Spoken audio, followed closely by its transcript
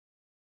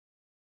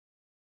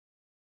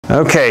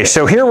Okay,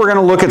 so here we're going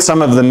to look at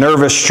some of the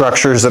nervous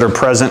structures that are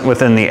present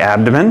within the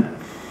abdomen.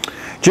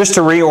 Just to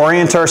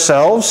reorient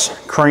ourselves,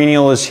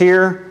 cranial is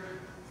here,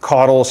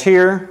 caudal is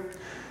here.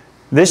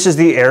 This is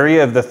the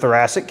area of the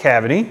thoracic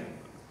cavity.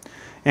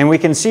 And we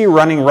can see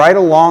running right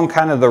along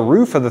kind of the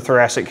roof of the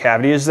thoracic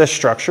cavity is this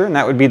structure, and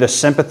that would be the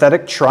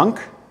sympathetic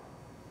trunk.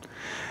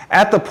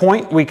 At the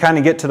point we kind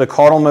of get to the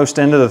caudalmost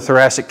end of the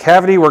thoracic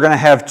cavity, we're going to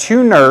have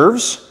two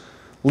nerves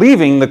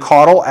leaving the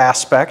caudal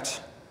aspect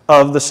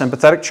of the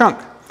sympathetic trunk.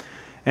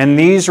 And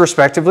these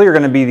respectively are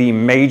going to be the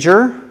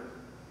major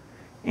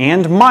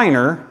and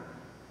minor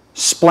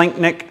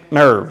splanchnic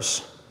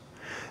nerves.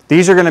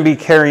 These are going to be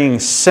carrying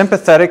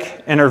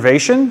sympathetic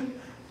innervation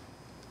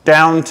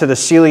down to the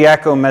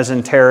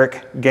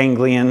Celiacomesenteric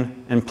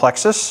Ganglion and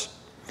Plexus.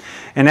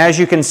 And as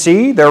you can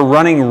see, they're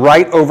running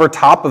right over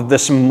top of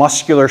this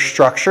muscular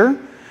structure,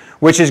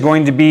 which is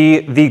going to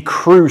be the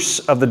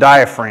crus of the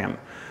diaphragm.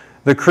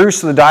 The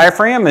crus of the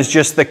diaphragm is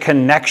just the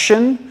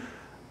connection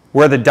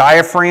where the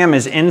diaphragm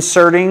is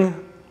inserting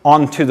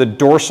onto the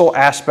dorsal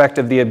aspect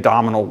of the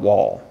abdominal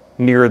wall,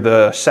 near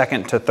the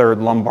second to third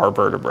lumbar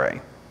vertebrae.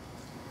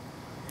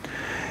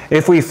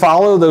 If we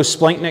follow those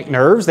splanchnic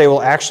nerves, they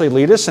will actually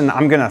lead us, and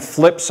I'm going to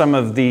flip some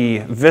of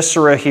the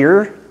viscera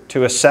here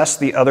to assess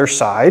the other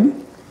side,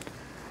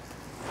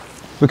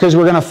 because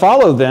we're going to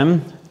follow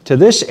them to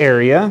this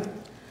area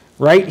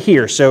right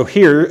here. So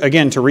here,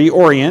 again, to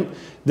reorient,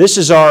 this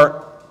is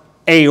our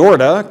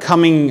aorta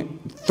coming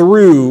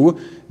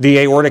through the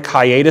aortic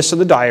hiatus of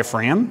the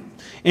diaphragm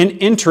and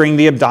entering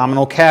the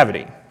abdominal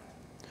cavity.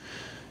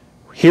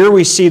 Here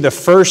we see the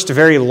first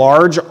very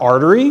large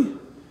artery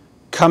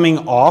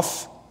coming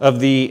off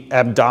of the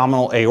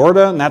abdominal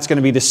aorta, and that's going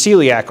to be the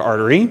celiac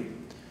artery.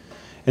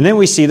 And then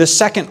we see the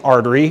second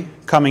artery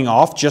coming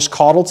off, just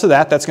caudal to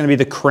that. That's going to be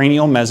the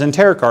cranial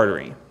mesenteric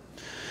artery.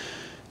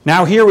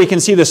 Now here we can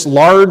see this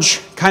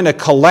large kind of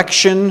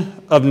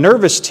collection of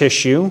nervous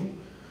tissue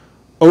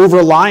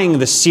overlying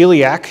the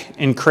celiac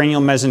and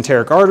cranial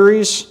mesenteric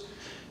arteries.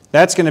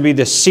 That's going to be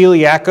the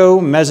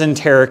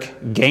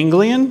Celiacomesenteric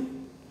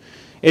Ganglion.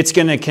 It's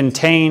going to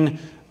contain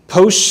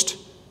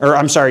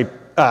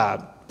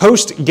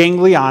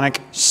post-ganglionic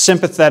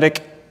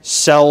sympathetic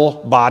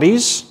cell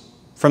bodies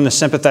from the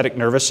sympathetic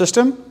nervous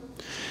system.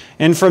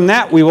 And from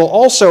that, we will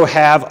also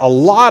have a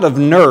lot of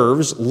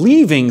nerves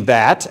leaving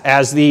that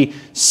as the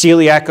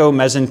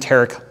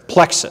Celiacomesenteric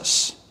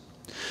Plexus.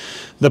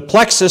 The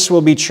plexus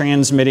will be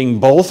transmitting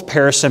both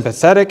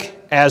parasympathetic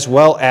as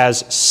well as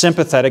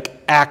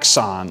sympathetic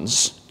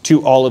axons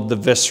to all of the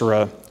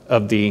viscera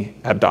of the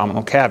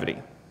abdominal cavity.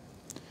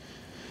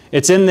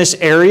 It's in this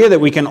area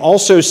that we can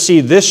also see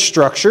this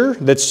structure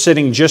that's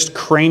sitting just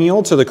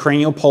cranial to the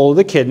cranial pole of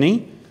the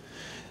kidney.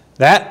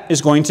 That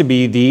is going to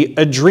be the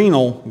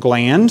adrenal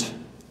gland.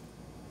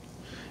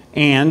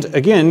 And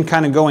again,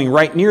 kind of going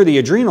right near the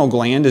adrenal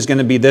gland is going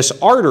to be this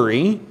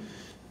artery,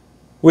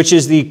 which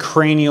is the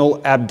cranial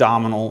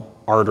abdominal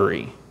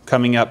artery,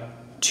 coming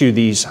up to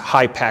these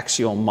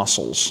hypaxial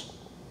muscles.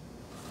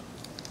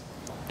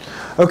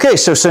 Okay,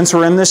 so since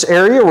we're in this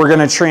area, we're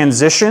going to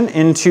transition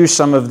into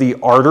some of the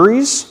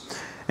arteries.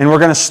 And we're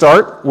going to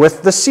start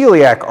with the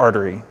celiac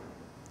artery.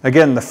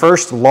 Again, the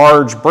first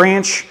large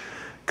branch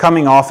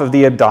coming off of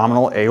the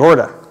abdominal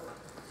aorta.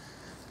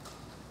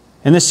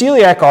 And the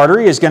celiac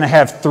artery is going to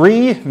have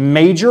three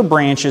major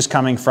branches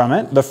coming from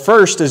it. The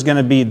first is going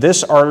to be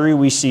this artery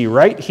we see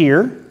right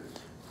here,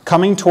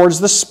 coming towards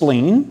the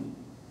spleen.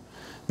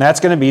 That's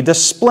going to be the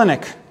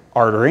splenic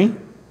artery.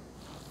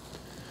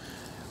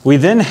 We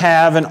then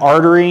have an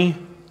artery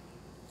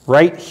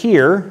right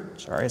here.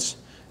 Sorry, let's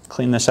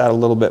clean this out a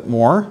little bit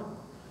more.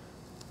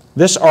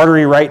 This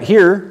artery right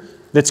here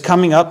that's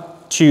coming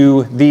up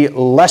to the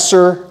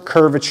lesser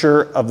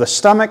curvature of the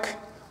stomach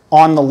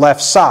on the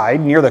left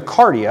side near the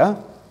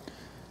cardia.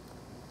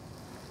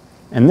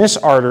 And this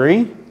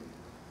artery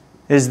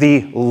is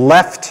the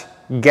left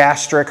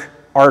gastric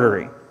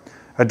artery,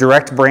 a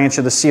direct branch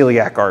of the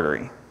celiac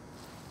artery.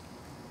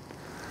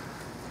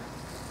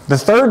 The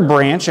third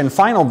branch and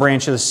final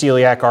branch of the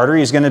celiac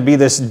artery is going to be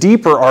this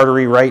deeper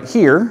artery right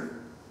here,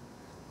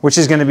 which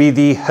is going to be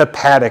the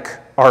hepatic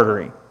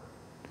artery.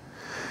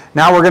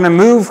 Now we're going to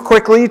move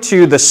quickly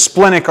to the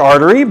splenic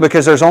artery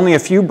because there's only a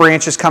few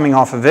branches coming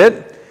off of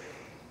it.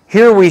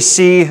 Here we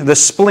see the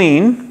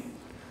spleen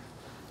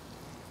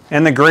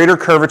and the greater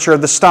curvature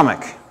of the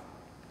stomach.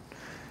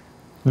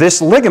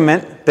 This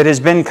ligament that has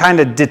been kind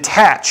of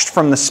detached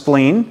from the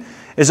spleen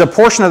is a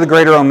portion of the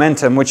greater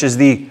omentum, which is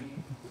the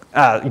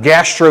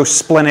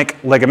gastrosplenic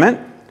ligament.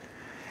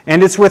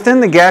 And it's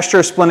within the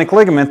gastrosplenic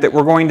ligament that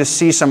we're going to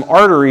see some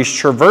arteries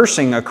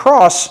traversing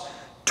across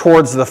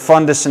towards the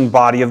fundus and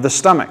body of the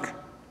stomach.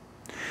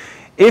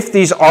 If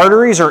these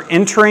arteries are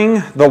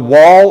entering the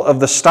wall of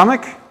the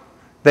stomach,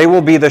 they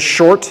will be the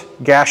short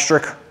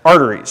gastric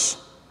arteries.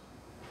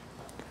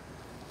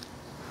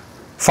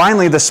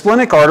 Finally, the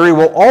splenic artery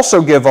will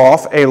also give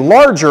off a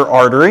larger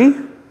artery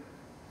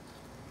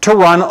to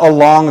run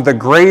along the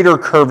greater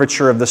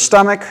curvature of the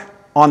stomach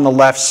on the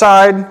left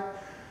side.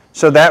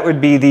 So that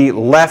would be the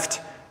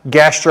left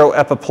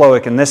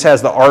gastroepiploic, and this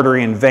has the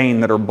artery and vein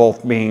that are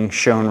both being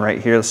shown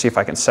right here. Let's see if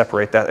I can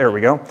separate that. There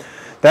we go.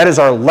 That is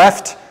our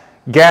left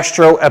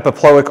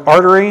gastroepiploic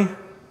artery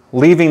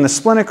leaving the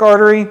splenic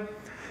artery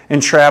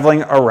and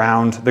traveling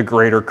around the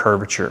greater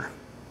curvature.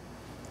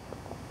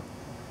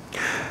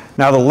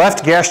 Now the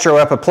left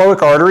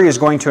gastroepiploic artery is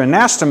going to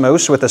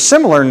anastomose with a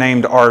similar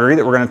named artery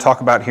that we're going to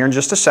talk about here in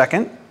just a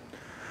second.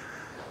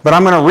 But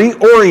I'm going to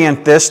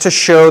reorient this to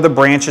show the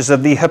branches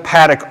of the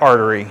hepatic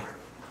artery.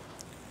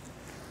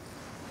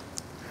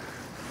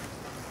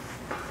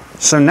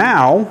 So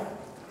now,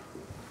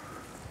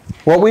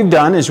 what we've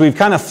done is we've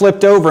kind of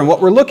flipped over, and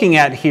what we're looking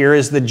at here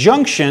is the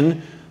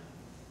junction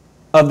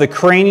of the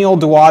cranial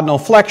duodenal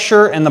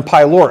flexure and the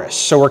pylorus.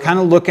 So we're kind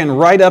of looking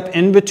right up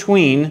in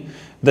between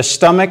the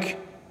stomach,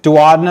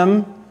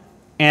 duodenum,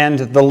 and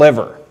the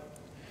liver.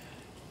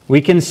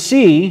 We can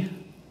see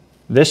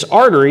this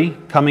artery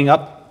coming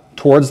up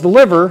towards the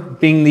liver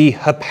being the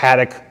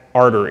hepatic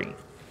artery.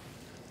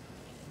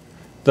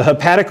 The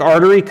hepatic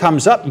artery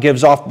comes up,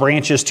 gives off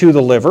branches to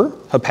the liver,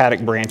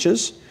 hepatic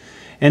branches,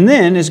 and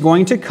then is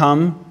going to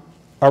come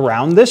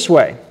around this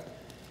way.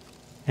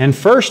 And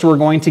first we're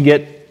going to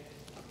get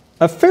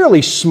a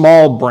fairly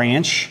small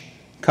branch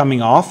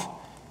coming off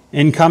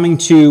and coming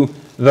to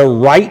the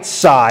right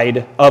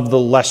side of the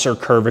lesser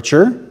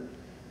curvature,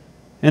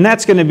 and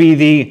that's going to be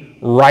the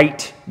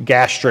right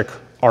gastric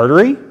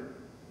artery.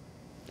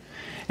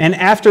 And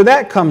after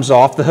that comes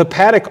off, the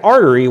hepatic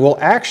artery will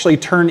actually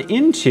turn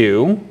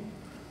into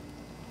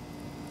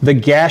the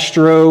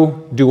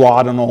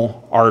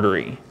gastroduodenal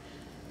artery.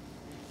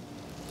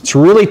 It's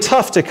really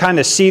tough to kind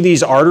of see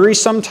these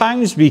arteries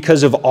sometimes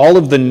because of all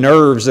of the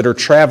nerves that are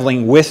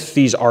traveling with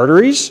these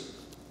arteries.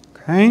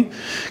 Okay?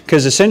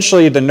 Because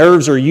essentially the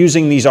nerves are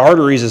using these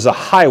arteries as a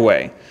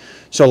highway.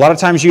 So a lot of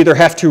times you either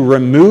have to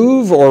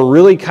remove or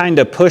really kind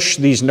of push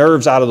these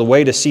nerves out of the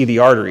way to see the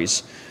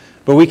arteries.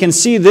 But we can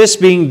see this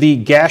being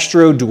the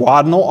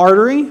gastroduodenal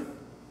artery,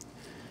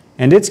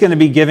 and it's going to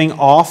be giving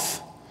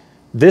off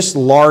this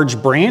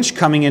large branch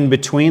coming in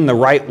between the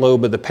right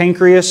lobe of the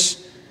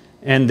pancreas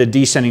and the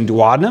descending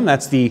duodenum.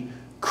 That's the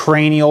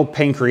cranial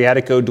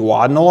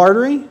pancreaticoduodenal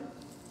artery.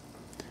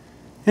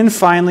 And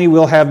finally,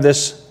 we'll have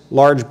this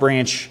large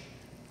branch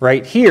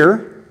right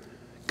here,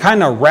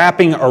 kind of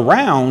wrapping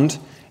around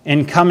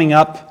and coming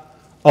up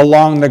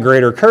along the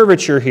greater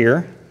curvature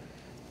here.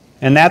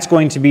 And that's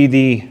going to be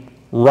the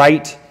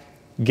right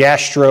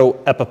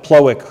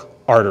gastroepiploic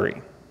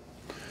artery.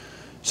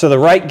 So the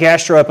right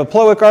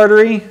gastroepiploic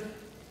artery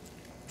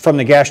from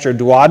the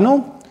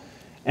gastroduodenal,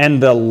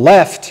 and the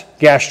left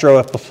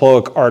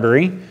gastroepiploic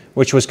artery,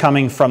 which was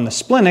coming from the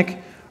splenic,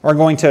 are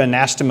going to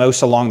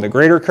anastomose along the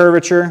greater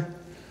curvature.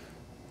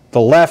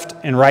 The left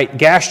and right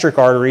gastric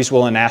arteries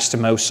will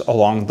anastomose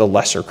along the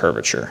lesser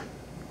curvature.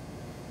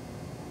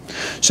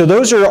 So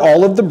those are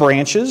all of the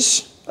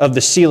branches of the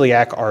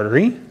celiac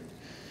artery.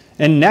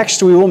 And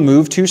next we will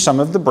move to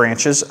some of the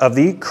branches of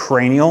the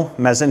cranial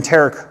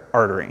mesenteric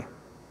artery.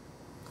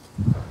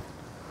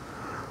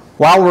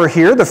 While we're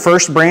here, the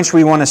first branch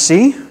we want to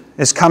see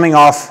is coming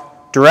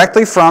off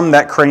directly from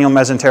that cranial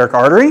mesenteric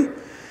artery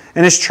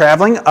and is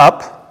traveling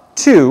up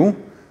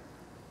to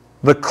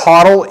the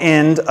caudal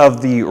end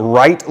of the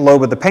right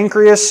lobe of the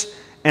pancreas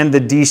and the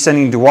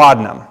descending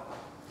duodenum.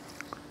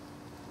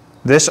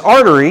 This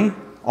artery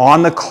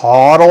on the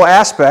caudal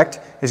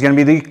aspect is going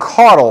to be the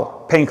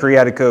caudal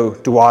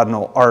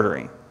pancreaticoduodenal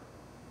artery.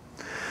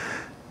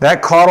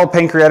 That caudal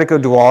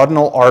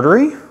pancreaticoduodenal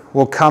artery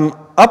will come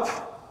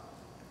up,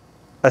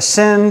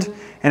 ascend,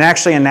 and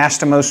actually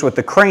anastomose with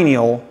the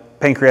cranial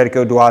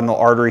pancreaticoduodenal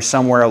artery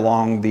somewhere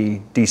along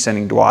the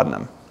descending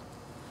duodenum.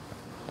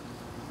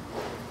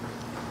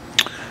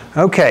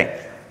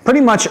 Okay,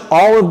 pretty much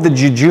all of the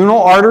jejunal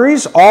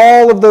arteries,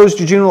 all of those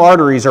jejunal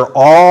arteries are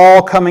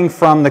all coming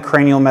from the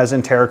cranial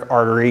mesenteric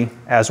artery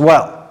as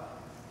well.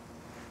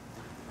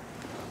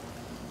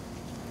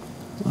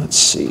 Let's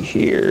see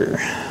here.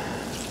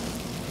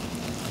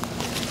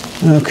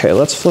 Okay,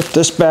 let's flip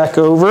this back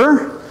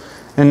over.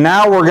 And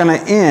now we're going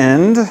to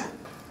end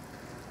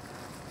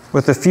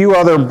with a few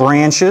other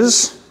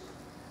branches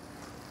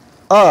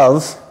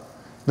of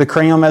the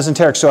cranial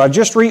mesenteric. So I've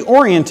just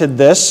reoriented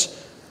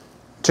this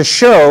to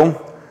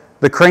show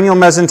the cranial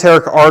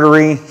mesenteric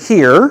artery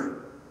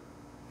here.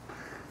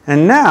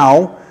 And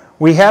now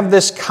we have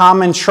this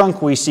common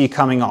trunk we see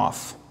coming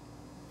off.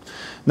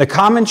 The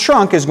common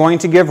trunk is going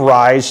to give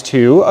rise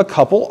to a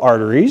couple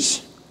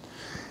arteries.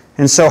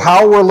 And so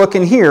how we're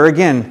looking here,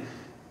 again,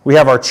 we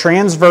have our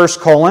transverse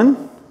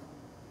colon,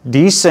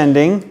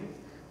 descending,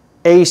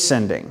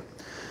 ascending.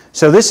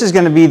 So this is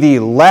going to be the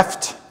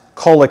left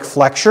colic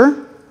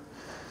flexure.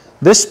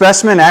 This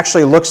specimen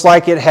actually looks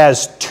like it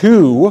has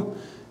two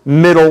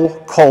middle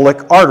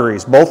colic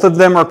arteries. Both of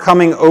them are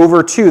coming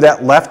over to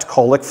that left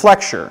colic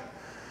flexure.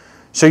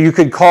 So you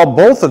could call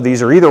both of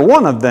these, or either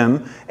one of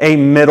them, a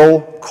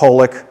middle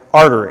colic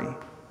artery.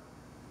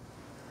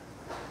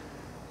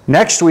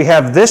 Next, we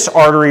have this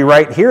artery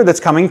right here that's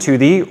coming to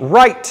the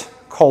right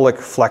colic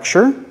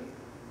flexure.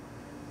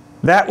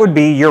 That would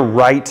be your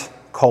right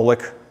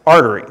colic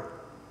artery.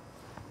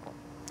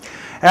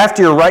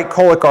 After your right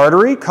colic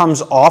artery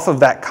comes off of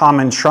that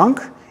common trunk,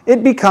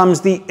 it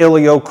becomes the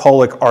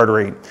ileocolic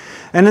artery.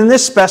 And in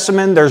this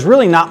specimen, there's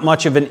really not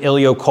much of an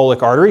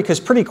ileocolic artery because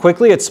pretty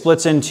quickly it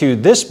splits into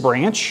this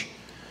branch,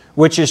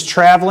 which is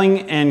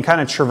traveling and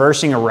kind of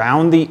traversing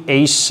around the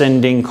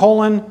ascending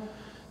colon.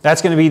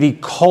 That's going to be the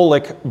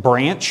colic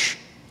branch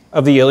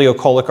of the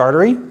ileocolic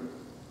artery.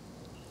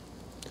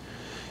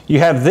 You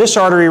have this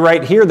artery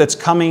right here that's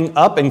coming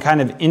up and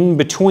kind of in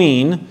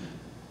between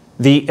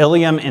the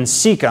ilium and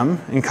cecum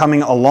and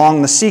coming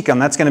along the cecum.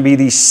 That's going to be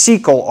the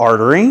cecal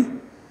artery.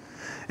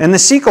 And the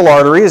cecal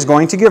artery is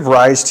going to give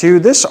rise to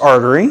this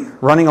artery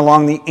running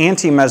along the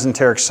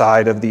antimesenteric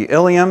side of the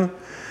ilium,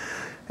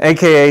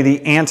 aka the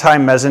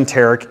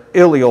antimesenteric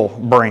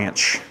ileal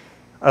branch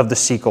of the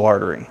cecal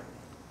artery.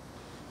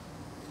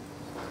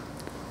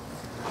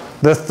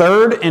 The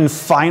third and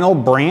final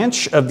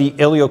branch of the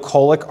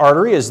ileocolic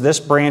artery is this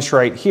branch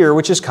right here,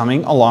 which is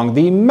coming along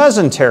the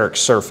mesenteric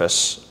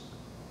surface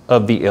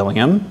of the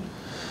ilium.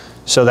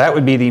 So that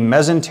would be the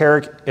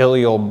mesenteric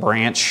ileal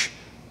branch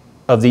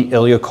of the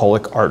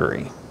ileocolic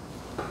artery.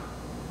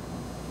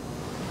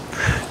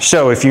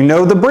 So if you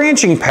know the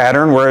branching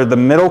pattern where the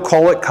middle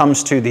colic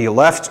comes to the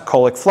left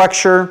colic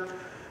flexure,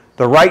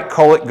 the right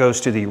colic goes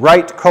to the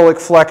right colic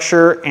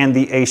flexure and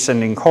the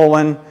ascending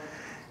colon,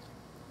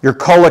 your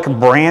colic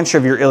branch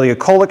of your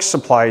ileocolic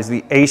supplies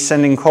the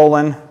ascending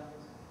colon,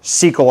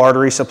 cecal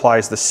artery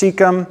supplies the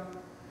cecum,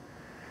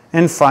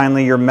 and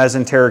finally your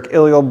mesenteric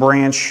ileal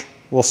branch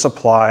will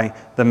supply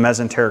the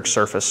mesenteric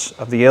surface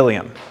of the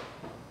ilium.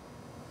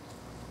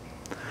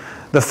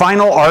 The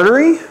final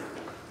artery,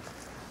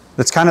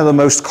 that's kind of the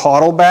most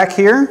caudal back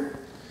here,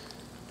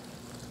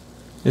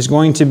 is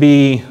going to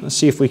be, let's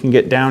see if we can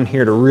get down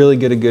here to really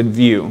get a good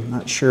view. I'm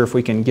not sure if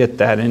we can get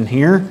that in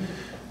here.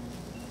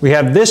 We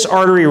have this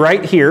artery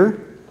right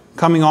here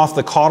coming off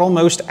the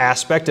caudalmost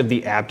aspect of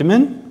the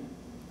abdomen,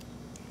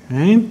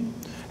 okay?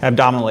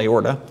 Abdominal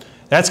aorta.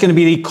 That's going to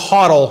be the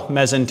caudal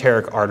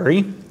mesenteric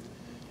artery.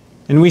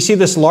 And we see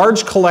this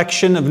large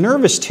collection of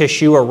nervous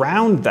tissue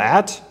around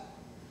that,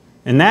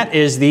 and that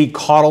is the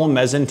caudal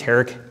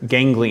mesenteric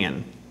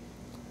ganglion.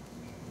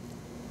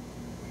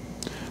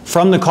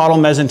 From the caudal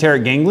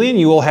mesenteric ganglion,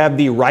 you will have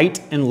the right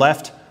and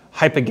left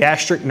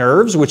hypogastric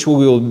nerves, which we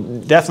will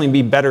definitely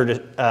be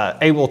better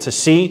able to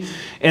see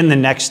in the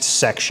next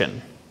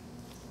section.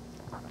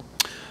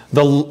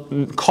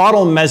 The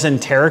caudal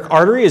mesenteric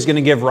artery is going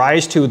to give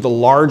rise to the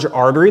large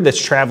artery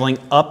that's traveling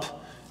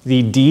up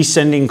the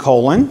descending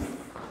colon.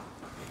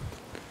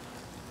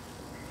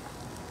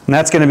 And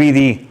that's going to be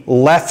the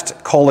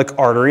left colic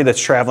artery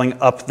that's traveling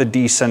up the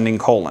descending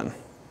colon.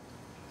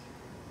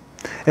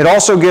 It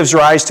also gives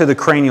rise to the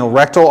cranial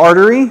rectal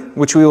artery,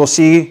 which we will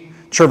see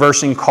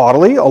traversing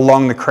caudally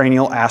along the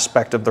cranial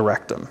aspect of the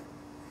rectum.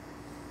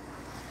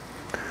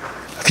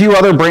 A few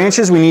other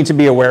branches we need to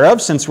be aware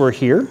of since we're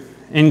here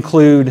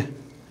include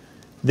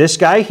this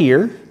guy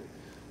here,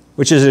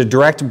 which is a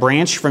direct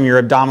branch from your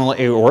abdominal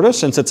aorta.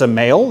 Since it's a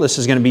male, this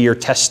is going to be your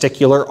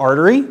testicular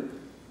artery.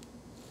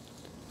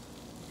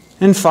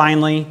 And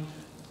finally,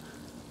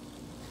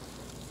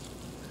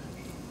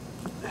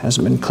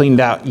 hasn't been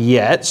cleaned out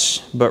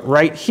yet, but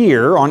right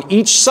here on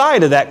each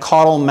side of that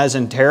caudal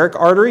mesenteric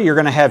artery, you're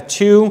going to have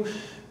two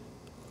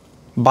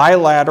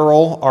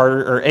bilateral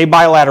or a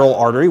bilateral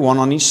artery, one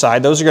on each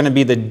side. Those are going to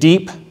be the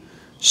deep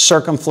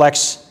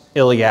circumflex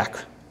iliac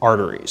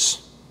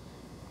arteries.